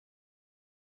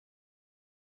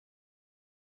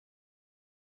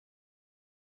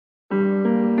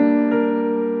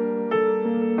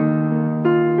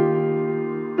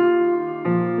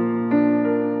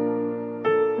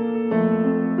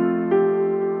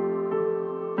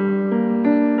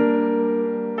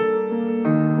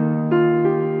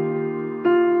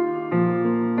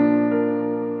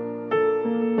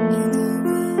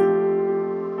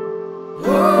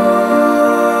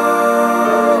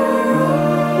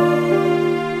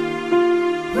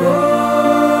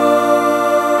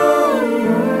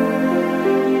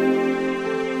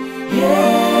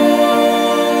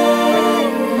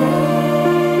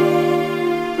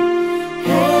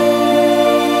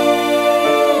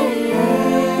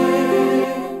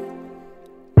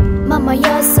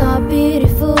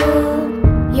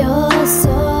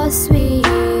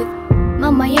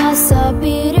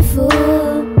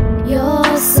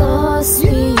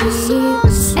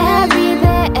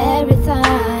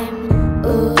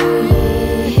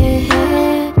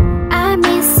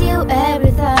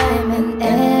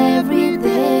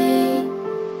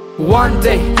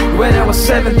was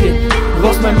 17.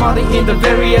 Lost my mother in the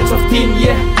very age of teen,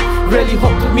 yeah. Really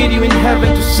hope to meet you in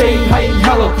heaven to say hi and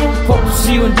hello. Hope to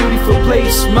see you in beautiful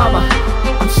place, mama.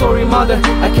 I'm sorry mother,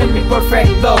 I can't be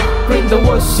perfect though. Bring the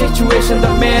worst situation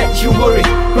that made you worry.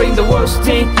 Bring the worst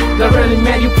thing that really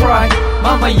made you cry.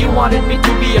 Mama, you wanted me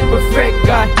to be a perfect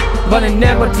guy, but I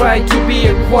never tried to be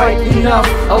quite enough.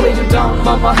 I laid you down,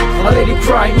 mama, I let you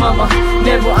cry, mama.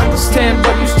 Never understand,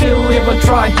 but you still even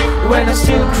try. When I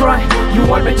still cry, you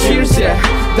wipe my tears, yeah.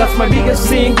 That's my biggest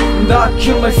thing, that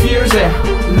killed my fears, yeah.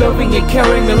 Loving and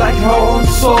carrying me like her own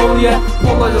soul, yeah.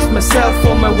 Apologize myself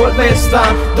for my worthless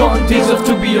time. Don't deserve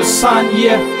to be your son,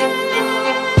 yeah.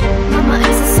 Mama,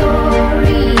 I'm so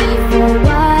sorry for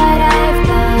what I've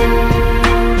done.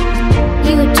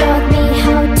 You taught me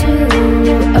how to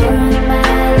earn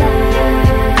my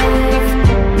life.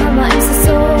 Mama, I'm so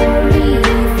sorry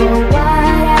for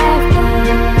what I've done.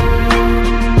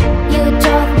 You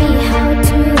taught me how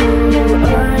to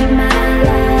earn my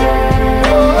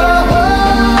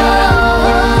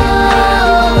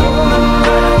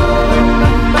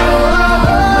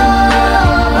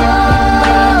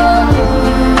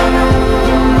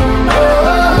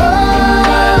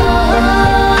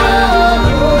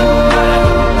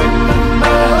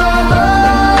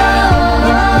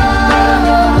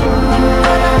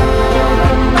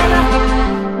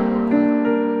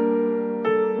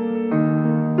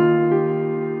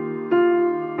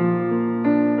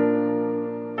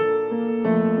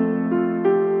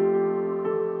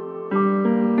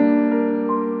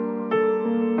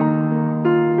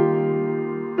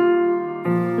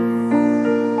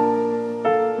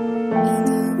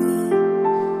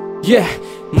Yeah,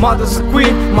 mothers are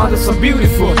queen, mothers are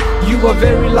beautiful. You are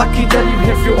very lucky that you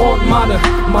have your own mother.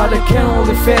 Mother can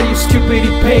only feel you stupid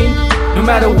pain. No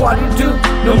matter what you do,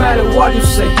 no matter what you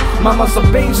say. Mamas are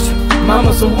best,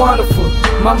 mamas are wonderful.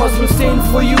 Mamas will stand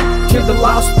for you till the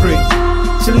last breath.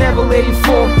 She'll never let you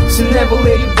fall, she'll never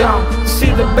let you down. See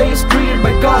the base created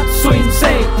by God, so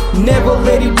insane. Never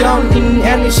let you down in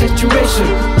any situation.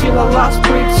 Till the last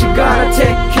breath, she gotta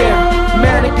take care.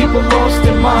 Many people lost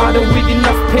their mother with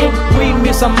enough pain. We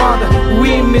miss our mother,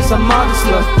 we miss our mother's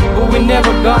love, but we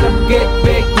never gonna get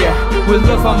back, yeah. We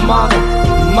love our mother.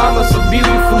 Mama's a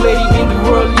beautiful lady in the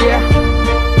world, yeah.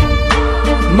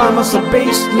 Mama's the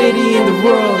best lady in the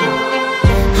world.